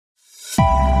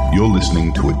You're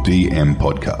listening to a DM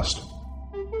podcast.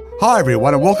 Hi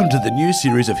everyone and welcome to the new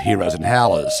series of Heroes and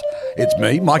Howlers. It's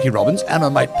me, Mikey Robbins, and my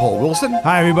mate Paul Wilson.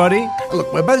 Hi everybody.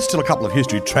 Look, we're both still a couple of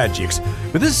history tragics,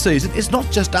 but this season it's not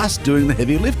just us doing the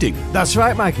heavy lifting. That's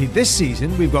right, Mikey. This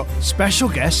season we've got special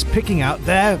guests picking out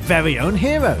their very own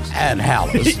heroes. And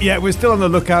howlers. Yeah, we're still on the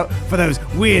lookout for those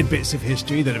weird bits of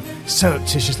history that have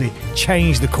surreptitiously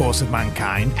changed the course of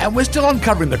mankind. And we're still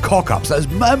uncovering the cock-ups, those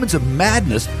moments of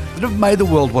madness that have made the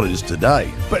world what it is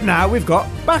today. But now we've got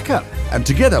backup. And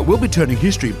together we'll be turning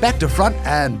history back to front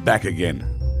and back again.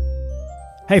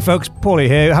 Hey folks, Paulie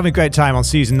here, having a great time on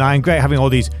Season 9, great having all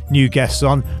these new guests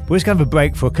on, but we're just going to have a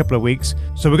break for a couple of weeks,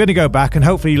 so we're going to go back and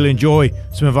hopefully you'll enjoy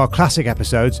some of our classic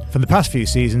episodes from the past few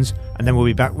seasons, and then we'll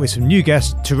be back with some new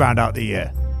guests to round out the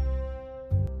year.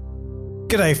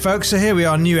 G'day folks, so here we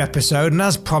are, new episode, and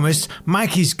as promised,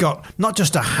 Mikey's got not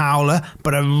just a howler,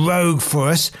 but a rogue for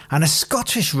us, and a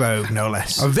Scottish rogue, no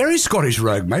less. A very Scottish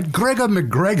rogue, mate, Gregor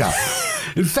McGregor.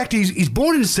 In fact, he's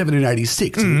born in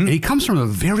 1786, and he comes from a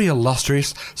very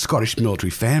illustrious Scottish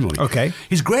military family. Okay.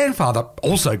 His grandfather,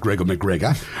 also Gregor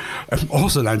McGregor,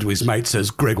 also known to his mates as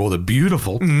Gregor the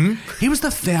Beautiful, he was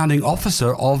the founding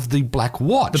officer of the Black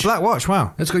Watch. The Black Watch,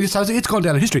 wow. It's gone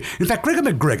down in history. In fact, Gregor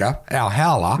McGregor, our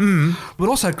howler, would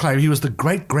also claim he was the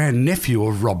great-grand-nephew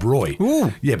of Rob Roy.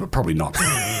 Ooh. Yeah, but probably not.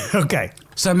 Okay.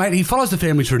 So, mate, he follows the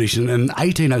family tradition, and in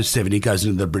 1807 he goes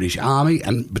into the British Army,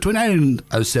 and between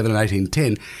 1807 and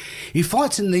 1810 he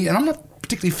fights in the, and I'm not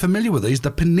particularly familiar with these,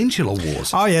 the Peninsular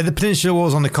Wars. Oh yeah, the Peninsular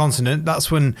Wars on the continent.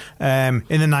 That's when, in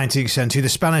the 19th century, the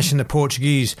Spanish and the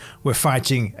Portuguese were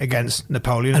fighting against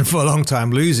Napoleon, and for a long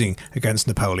time losing against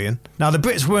Napoleon. Now, the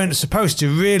Brits weren't supposed to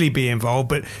really be involved,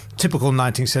 but typical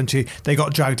 19th century, they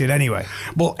got dragged in anyway.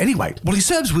 Well, he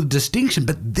serves with distinction,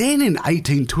 but then in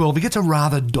 1812 he gets a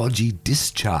rather dodgy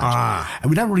discharge. And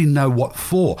we don't really know what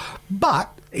for.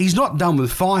 But he's not done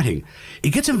with fighting. He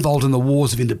gets involved in the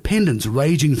wars of independence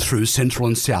raging through Central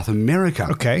and South America.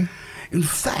 Okay. In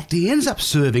fact, he ends up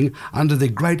serving under the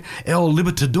great El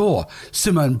Libertador,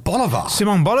 Simón Bolívar.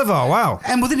 Simón Bolívar, wow.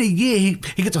 And within a year,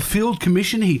 he gets a field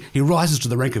commission. He rises to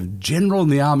the rank of general in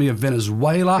the army of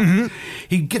Venezuela.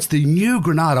 He gets the New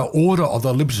Granada Order of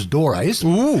the Libertadores.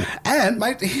 Ooh. And,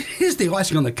 mate, here's the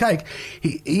icing on the cake.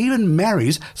 He even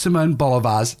marries Simón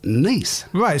Bolívar's niece.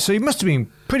 Right, so he must have been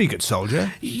pretty good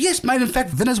soldier. Yes, mate. In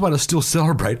fact, Venezuela still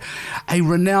celebrate a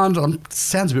renowned,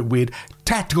 sounds a bit weird,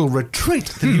 tactical retreat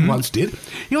that he once did.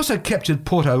 He also captured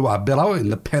Puerto Bello in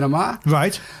the Panama.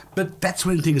 Right. But that's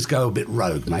when things go a bit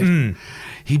rogue, mate.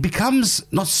 He becomes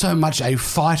not so much a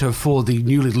fighter for the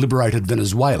newly liberated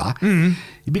Venezuela.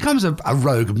 He becomes a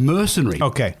rogue mercenary.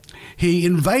 Okay. He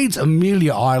invades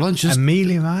Amelia Island,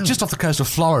 just off the coast of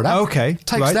Florida. Okay,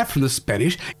 Takes that from the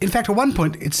Spanish. In fact, at one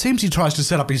point, it seems he tries to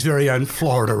set up his very own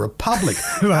Florida Republic.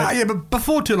 Right. Yeah, but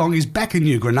before too long, he's back in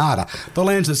New Granada, the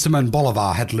lands that Simón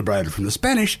Bolívar had liberated from the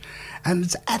Spanish. And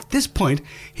it's at this point,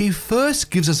 he first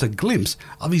gives us a glimpse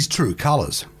of his true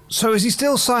colours. So is he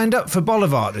still signed up for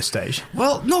Bolivar at this stage?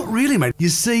 Well, not really, mate. You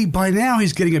see, by now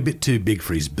he's getting a bit too big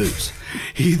for his boots.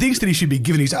 He thinks that he should be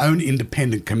given his own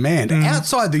independent command,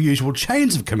 outside the usual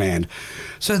chains of command.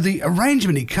 So the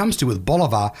arrangement he comes to with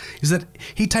Bolivar is that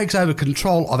he takes over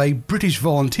control of a British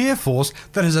volunteer force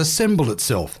that has assembled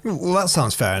itself. Well, that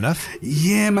sounds fair enough.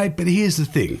 Yeah, mate, but here's the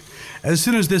thing. As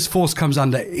soon as this force comes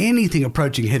under anything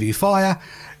approaching heavy fire,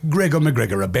 Gregor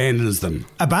McGregor abandons them.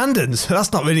 Abandons?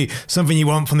 That's not really something you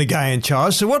want from the guy in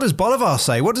charge. So what does Bolivar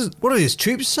say? What do his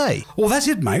troops say? Well, that's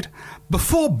it, mate.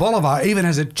 Before Bolivar even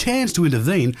has a chance to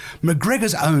intervene,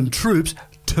 McGregor's own troops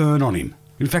turn on him.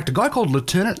 In fact, a guy called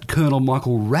Lieutenant Colonel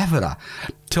Michael Rafferty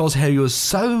tells how he was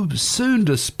so soon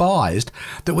despised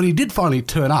that when he did finally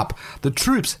turn up, the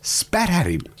troops spat at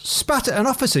him. Spat at an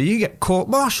officer? You get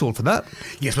court-martialed for that?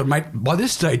 Yes, but mate, by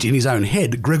this stage in his own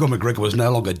head, Gregor McGregor was no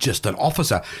longer just an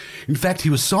officer. In fact, he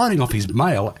was signing off his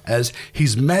mail as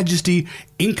His Majesty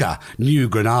Inca New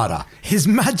Granada. His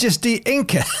Majesty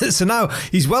Inca? So now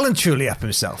he's well and truly up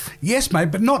himself. Yes,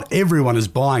 mate, but not everyone is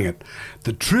buying it.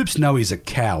 The troops know he's a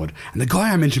coward, and the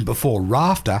guy I mentioned before,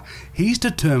 Rafter, he's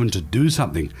determined to do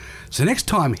something. So next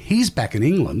time he's back in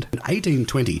England, in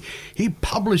 1820, he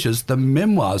publishes the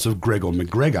memoirs of Gregor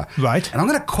McGregor. Right. And I'm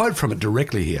going to quote from it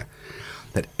directly here.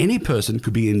 That any person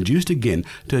could be induced again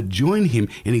to join him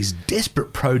in his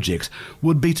desperate projects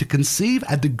would be to conceive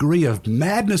a degree of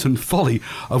madness and folly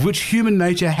of which human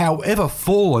nature, however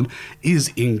fallen,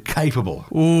 is incapable.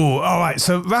 Ooh, all right,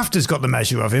 so Rafter's got the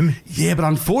measure of him. Yeah, but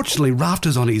unfortunately,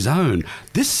 Rafter's on his own.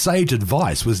 This sage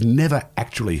advice was never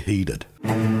actually heeded.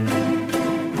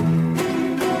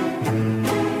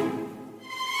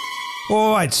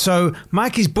 All right, so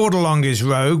Mikey's brought along his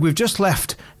rogue. We've just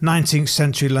left 19th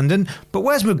century London. But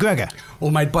where's McGregor?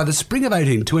 Well, mate, by the spring of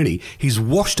 1820, he's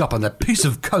washed up on that piece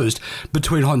of coast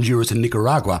between Honduras and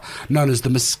Nicaragua, known as the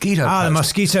Mosquito Coast. The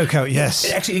Mosquito Coast,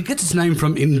 yes. Actually, it gets its name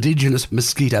from indigenous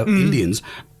Mosquito Indians.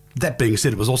 That being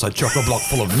said, it was also chock-a-block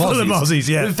full of Mozzies. Full of Mozzies,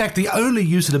 yeah. In fact, the only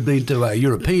use it had been to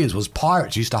Europeans was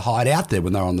pirates used to hide out there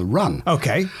when they were on the run.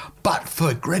 Okay. But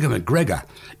for Gregor McGregor,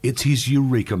 it's his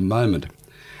eureka moment.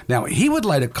 Now, he would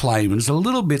later claim, and it's a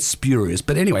little bit spurious,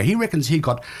 but anyway, he reckons he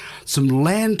got some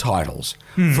land titles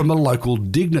from a local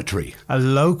dignitary. A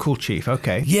local chief,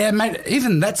 okay. Yeah, mate,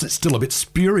 even that's still a bit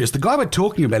spurious. The guy we're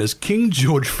talking about is King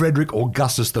George Frederick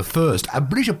Augustus I, a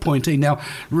British appointee. Now,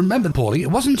 remember, Paulie,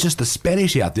 it wasn't just the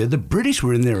Spanish out there, the British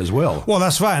were in there as well. Well,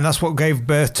 that's right, and that's what gave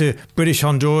birth to British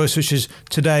Honduras, which is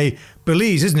today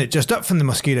Belize, isn't it? Just up from the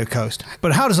Mosquito Coast.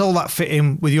 But how does all that fit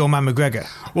in with your man McGregor?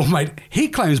 Well, mate, he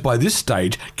claims by this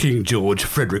stage King George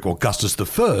Frederick Augustus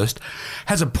I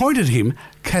has appointed him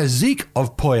Cazique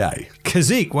of Poyet.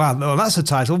 Cazique, wow, well, that's a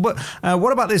title. But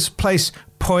what about this place,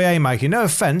 Poyet, Mikey? No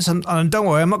offence, and don't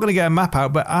worry, I'm not going to get a map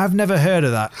out, but I've never heard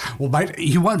of that. Well, mate,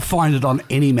 you won't find it on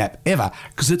any map ever,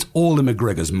 because it's all in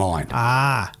McGregor's mind.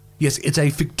 Ah. Yes, it's a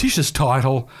fictitious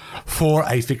title for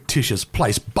a fictitious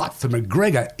place, but for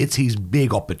McGregor, it's his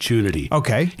big opportunity.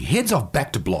 Okay. He heads off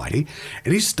back to Blighty,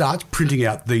 and he starts printing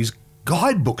out these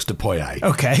guidebooks to Poyet.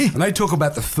 Okay. And they talk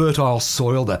about the fertile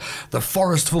soil, the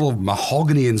forest full of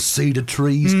mahogany and cedar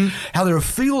trees, how there are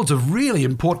fields of really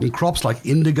important crops like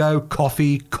indigo,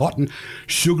 coffee, cotton,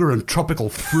 sugar and tropical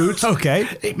fruits. Okay.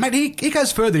 Mate, he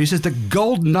goes further. He says that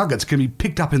gold nuggets can be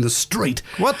picked up in the street.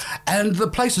 What? And the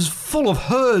place is full of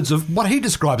herds of what he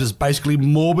describes as basically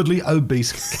morbidly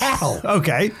obese cattle.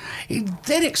 Okay. He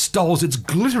then extols its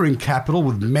glittering capital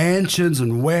with mansions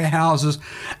and warehouses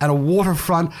and a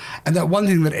waterfront and that one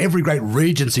thing that every great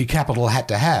regency capital had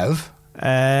to have.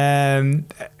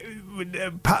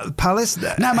 Palace?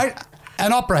 No, mate,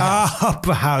 an opera house.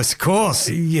 Opera house, of course.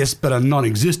 Yes, but a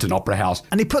non-existent opera house.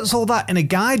 And he puts all that in a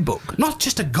guidebook. Not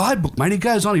just a guidebook, mate. He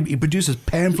goes on, he produces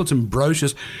pamphlets and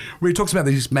brochures where he talks about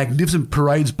these magnificent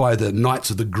parades by the Knights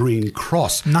of the Green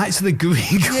Cross. Knights of the Green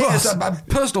Cross? Yes, a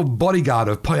personal bodyguard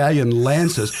of Poyayan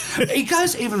lancers. He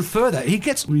goes even further. He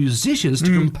gets musicians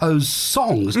to compose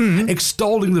songs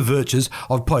extolling the virtues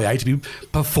of Poyet to be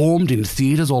performed in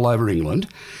theatres all over England.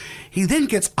 He then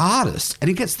gets artists and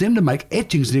he gets them to make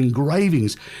etchings and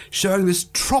engravings showing this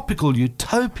tropical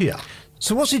utopia.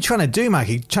 So what's he trying to do,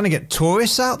 Mikey? Trying to get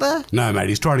tourists out there? No, mate,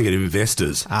 he's trying to get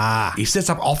investors. Ah. He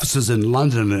sets up offices in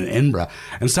London and Edinburgh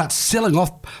and starts selling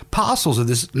off parcels of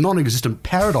this non-existent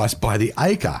paradise by the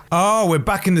acre. Oh, we're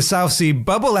back in the South Sea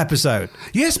Bubble episode.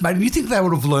 Yes, mate, and you think they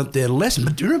would have learnt their lesson.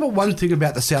 But do you remember one thing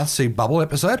about the South Sea Bubble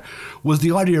episode? Was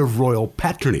the idea of royal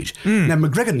patronage. Now,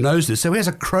 McGregor knows this, so he has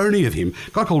a crony of him,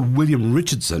 a guy called William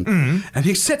Richardson, and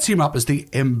he sets him up as the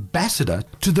ambassador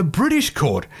to the British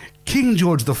court, King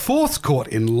George IV's court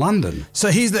in London. So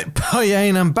he's the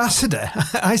Poyet ambassador.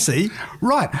 I see.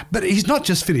 Right, but he's not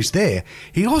just finished there.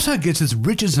 He also gets this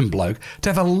Richardson bloke to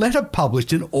have a letter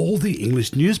published in all the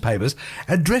English newspapers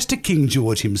addressed to King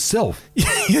George himself.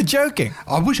 You're joking.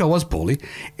 I wish I was, Paulie.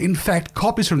 In fact,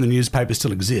 copies from the newspaper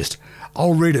still exist.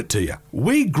 I'll read it to you.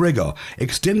 We, Gregor,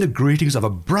 extend the greetings of a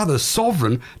brother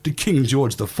sovereign to King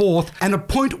George IV and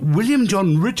appoint William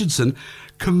John Richardson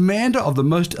Commander of the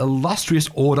most illustrious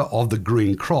Order of the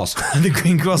Green Cross. The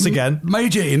Green Cross again.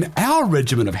 Major in our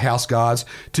regiment of House Guards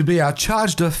to be our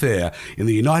charge d'affaires in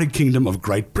the United Kingdom of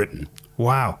Great Britain.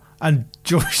 Wow. And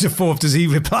George IV, does he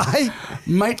reply?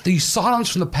 Mate, the silence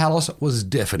from the palace was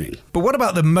deafening. But what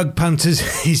about the mug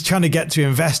punters he's trying to get to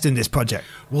invest in this project?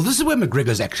 Well, this is where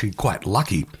McGregor's actually quite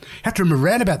lucky. You have to remember,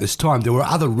 around about this time, there were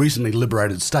other recently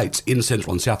liberated states in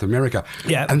Central and South America.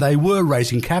 Yeah. And they were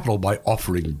raising capital by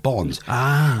offering bonds.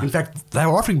 In fact, they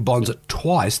were offering bonds at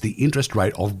twice the interest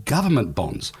rate of government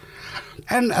bonds.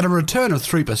 And at a return of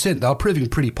 3%, they were proving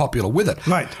pretty popular with it.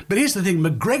 Right. But here's the thing,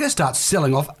 McGregor starts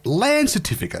selling off land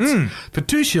certificates for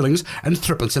 2 shillings and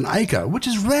 3p an acre, which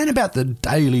is round about the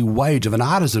daily wage of an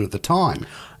artisan at the time.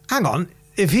 Hang on.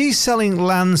 If he's selling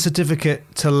land certificate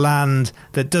to land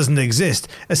that doesn't exist,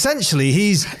 essentially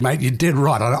he's... Mate, you're dead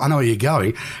right. I know where you're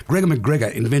going. Gregor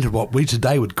McGregor invented what we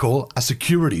today would call a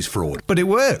securities fraud. But it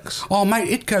works. Oh, mate,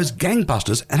 it goes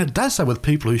gangbusters, and it does so with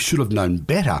people who should have known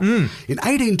better. In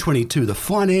 1822, the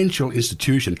financial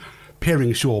institution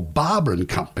Perring Shaw Barber and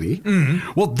Company,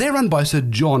 well, they're run by Sir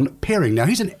John Perring. Now,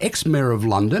 he's an ex-mayor of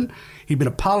London. He'd been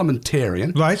a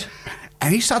parliamentarian. Right.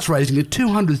 And he starts raising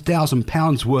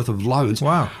 £200,000 worth of loans,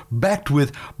 backed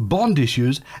with bond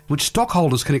issues, which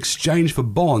stockholders can exchange for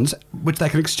bonds, which they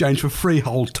can exchange for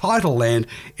freehold title land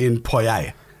in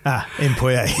Poyet. In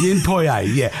Poyet. In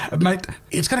Poyet, yeah. Mate,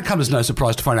 it's going to come as no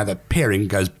surprise to find out that Pairing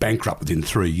goes bankrupt within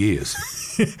 3 years.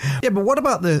 Yeah, but what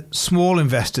about the small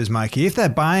investors, Mikey? If they're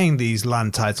buying these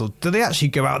land titles, do they actually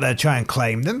go out there and try and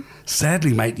claim them?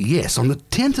 Sadly, mate, yes. On the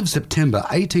 10th of September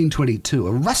 1822,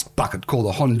 a rust bucket called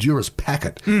the Honduras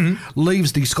Packet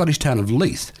leaves the Scottish town of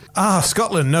Leith.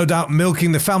 Scotland, no doubt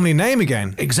milking the family name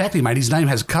again. Exactly, mate. His name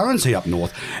has currency up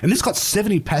north, and it's got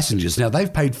 70 passengers. Now,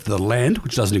 they've paid for the land,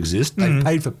 which doesn't exist. They've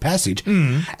paid for passage,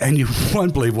 and you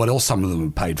won't believe what else some of them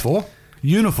have paid for.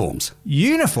 Uniforms.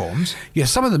 Uniforms? Yeah,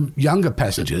 some of the younger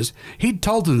passengers, he'd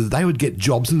told them that they would get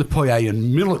jobs in the Poyet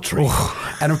military.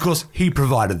 Oh. And, of course, he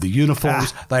provided the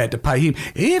uniforms. They had to pay him.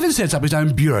 He even sets up his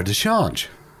own bureau de change.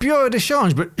 Bureau de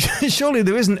change, but surely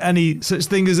there isn't any such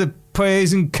thing as a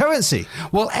Poyet currency.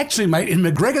 Well, actually, mate, in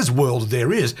McGregor's world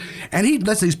there is, and he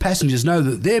lets these passengers know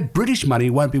that their British money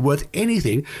won't be worth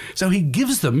anything, so he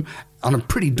gives them, on a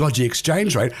pretty dodgy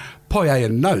exchange rate,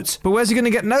 Poyet notes. But where's he going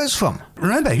to get notes from?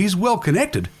 Remember, he's well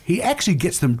connected. He actually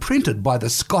gets them printed by the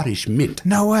Scottish Mint.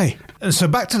 No way. And so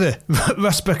back to the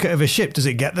rust bucket of a ship, does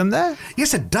it get them there?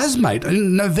 Yes, it does, mate.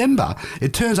 In November,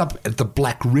 it turns up at the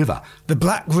Black River. The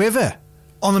Black River?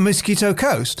 On the Mosquito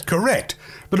Coast? Correct.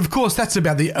 But of course, that's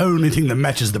about the only thing that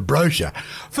matches the brochure.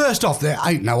 First off, there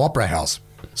ain't no opera house.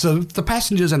 So the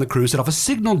passengers and the crew set off a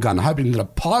signal gun, hoping that a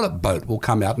pilot boat will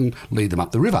come out and lead them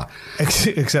up the river.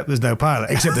 Except there's no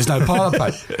pilot. Except there's no pilot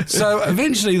boat. So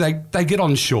eventually they get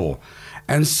on shore,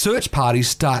 and search parties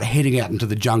start heading out into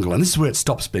the jungle, and this is where it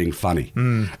stops being funny.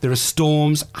 There are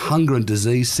storms, hunger and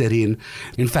disease set in.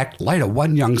 In fact, later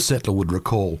one young settler would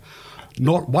recall,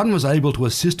 not one was able to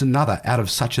assist another out of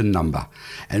such a number,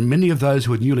 and many of those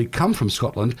who had newly come from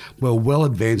Scotland were well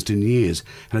advanced in years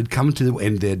and had come to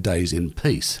end their days in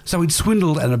peace. So he'd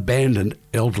swindled and abandoned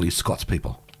elderly Scots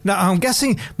people. Now, I'm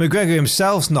guessing McGregor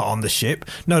himself's not on the ship.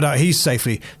 No doubt he's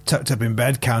safely tucked up in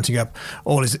bed, counting up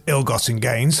all his ill-gotten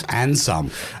gains. And some.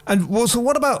 And so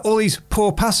what about all these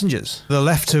poor passengers? They're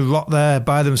left to rot there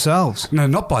by themselves. No,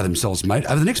 not by themselves, mate.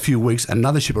 Over the next few weeks,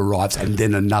 another ship arrives and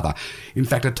then another. In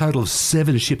fact, a total of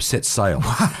 7 ships set sail.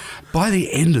 By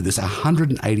the end of this,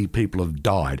 180 people have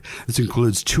died. This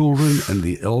includes children and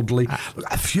the elderly.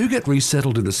 A few get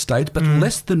resettled in the States, but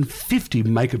less than 50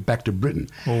 make it back to Britain.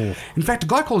 Oh. In fact, a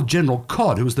guy called General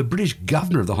Codd, who was the British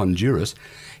governor of the Honduras,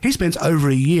 he spends over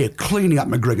a year cleaning up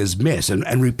McGregor's mess and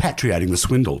repatriating the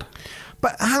swindled.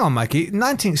 But hang on, Mikey,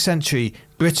 19th century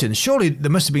Britain, surely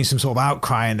there must have been some sort of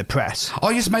outcry in the press. Oh,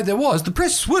 yes, mate, there was. The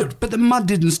press swooped, but the mud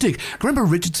didn't stick. Remember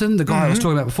Richardson, the guy I was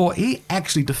talking about before? He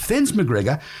actually defends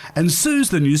McGregor and sues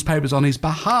the newspapers on his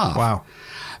behalf. Wow.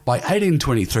 By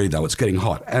 1823, though, it's getting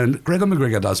hot, and Gregor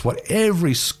McGregor does what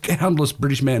every scoundrelous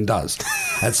British man does.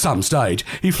 At some stage,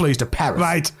 he flees to Paris.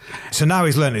 Right. So now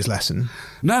he's learned his lesson.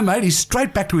 No, mate, he's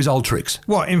straight back to his old tricks.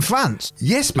 What, in France?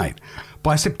 Yes, mate.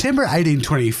 By September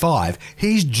 1825,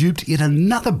 he's duped yet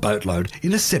another boatload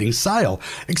into setting sail,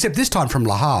 except this time from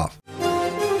Le Havre.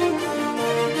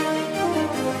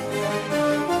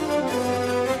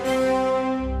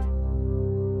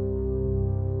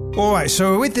 All right,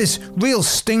 so with this real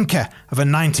stinker of a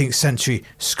 19th century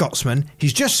Scotsman,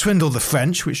 he's just swindled the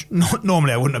French, which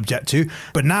normally I wouldn't object to,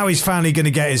 but now he's finally going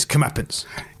to get his comeuppance.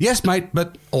 Yes, mate,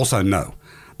 but also no.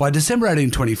 By December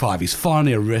 1825, he's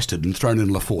finally arrested and thrown in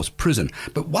La Force prison.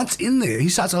 But once in there, he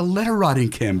starts a letter-writing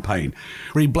campaign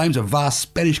where he blames a vast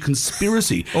Spanish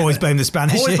conspiracy. Always blame the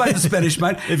Spanish. Always blame the Spanish,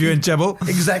 mate. If you're in trouble.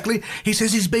 Exactly. He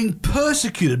says he's being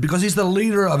persecuted because he's the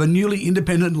leader of a newly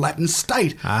independent Latin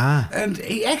state. And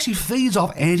he actually feeds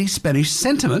off anti-Spanish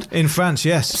sentiment. In France,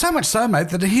 yes. So much so, mate,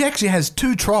 that he actually has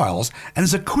 2 trials and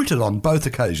is acquitted on both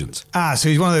occasions. So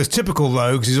he's one of those typical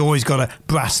rogues who's always got a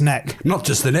brass neck. Not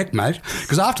just the neck, mate,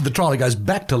 because after the trial he goes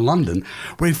back to London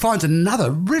where he finds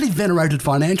another really venerated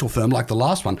financial firm like the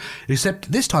last one, except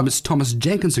this time it's Thomas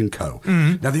Jenkins & Co.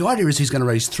 Now the idea is he's going to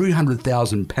raise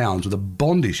 £300,000 with a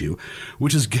bond issue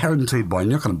which is guaranteed by,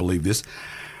 and you're not going to believe this,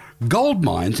 gold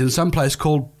mines in some place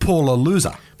called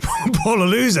Portaloosa.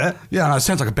 Portaloosa? Yeah, no, it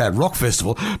sounds like a bad rock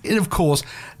festival. It, of course,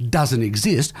 doesn't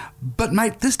exist. But,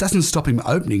 mate, this doesn't stop him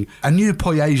opening a new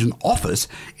Poyet office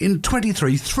in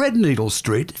 23 Threadneedle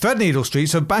Street. Threadneedle Street,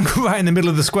 so bank right in the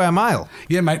middle of the square mile.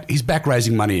 Yeah, mate, he's back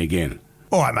raising money again.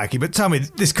 All right, Mikey, but tell me,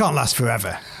 this can't last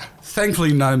forever.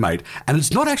 Thankfully, no, mate. And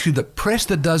it's not actually the press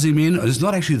that does him in, it's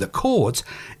not actually the courts.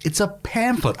 It's a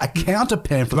pamphlet, a counter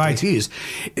pamphlet right. That is.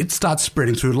 It starts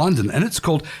spreading through London, and it's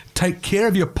called Take Care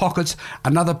of Your Pockets,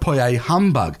 Another Poyet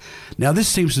Humbug. Now, this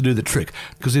seems to do the trick,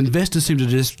 because investors seem to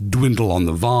just dwindle on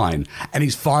the vine, and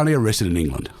he's finally arrested in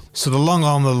England. So the long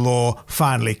arm of the law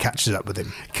finally catches up with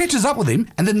him. Catches up with him,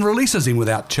 and then releases him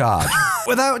without charge.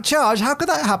 Without charge? How could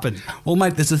that happen? Well,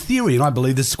 mate, there's a theory, and I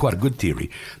believe this is quite a good theory,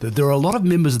 that there are a lot of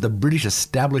members of the British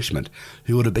establishment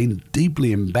who would have been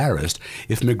deeply embarrassed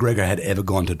if McGregor had ever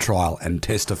gone to trial and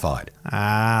testified.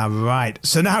 Ah, right.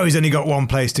 So now he's only got one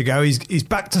place to go. He's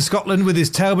back to Scotland with his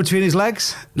tail between his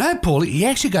legs? No, Paulie, he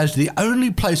actually goes to the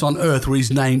only place on earth where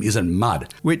his name isn't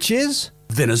mud. Which is?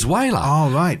 Venezuela. Oh,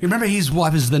 right. You remember his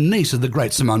wife is the niece of the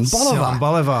great Simon Bolivar. Simon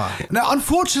Bolivar. Now,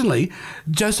 unfortunately,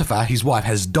 Josepha, his wife,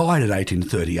 has died in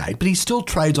 1838, but he still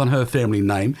trades on her family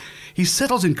name. He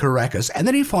settles in Caracas, and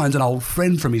then he finds an old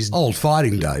friend from his old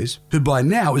fighting days, who by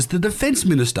now is the defence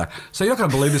minister. So you're not going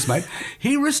to believe this, mate.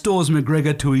 He restores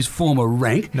McGregor to his former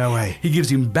rank. No way. He gives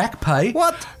him back pay.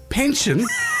 What? Pension,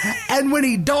 and when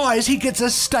he dies, he gets a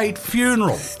state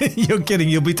funeral. You're kidding.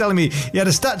 You'll be telling me he had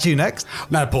a statue next?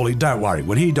 No, Paulie, don't worry.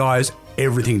 When he dies,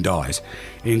 everything dies,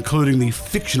 including the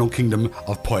fictional kingdom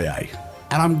of Poye.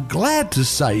 And I'm glad to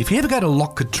say, if you ever go to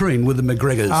Loch Katrine with the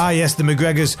McGregors... Ah, yes, the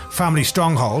McGregors' family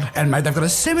stronghold. And, mate, they've got a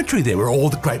cemetery there where all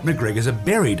the great McGregors are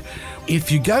buried.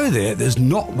 If you go there, there's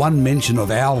not one mention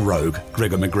of our rogue,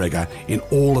 Gregor McGregor, in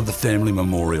all of the family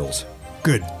memorials.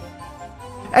 Good.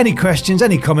 Any questions,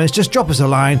 any comments, just drop us a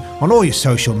line on all your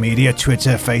social media,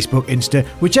 Twitter, Facebook, Insta,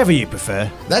 whichever you prefer.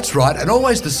 That's right, and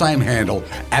always the same handle,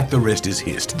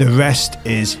 @TheRestIsHist. The rest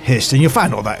is hist, and you'll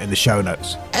find all that in the show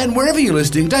notes. And wherever you're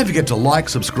listening, don't forget to like,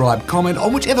 subscribe, comment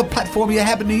on whichever platform you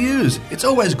happen to use. It's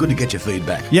always good to get your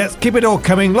feedback. Yes, keep it all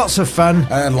coming, lots of fun.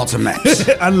 And lots of maps.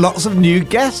 And lots of new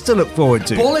guests to look forward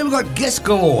to. Paulie, we've got guests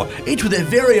galore, each with their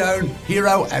very own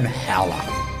hero and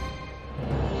howler.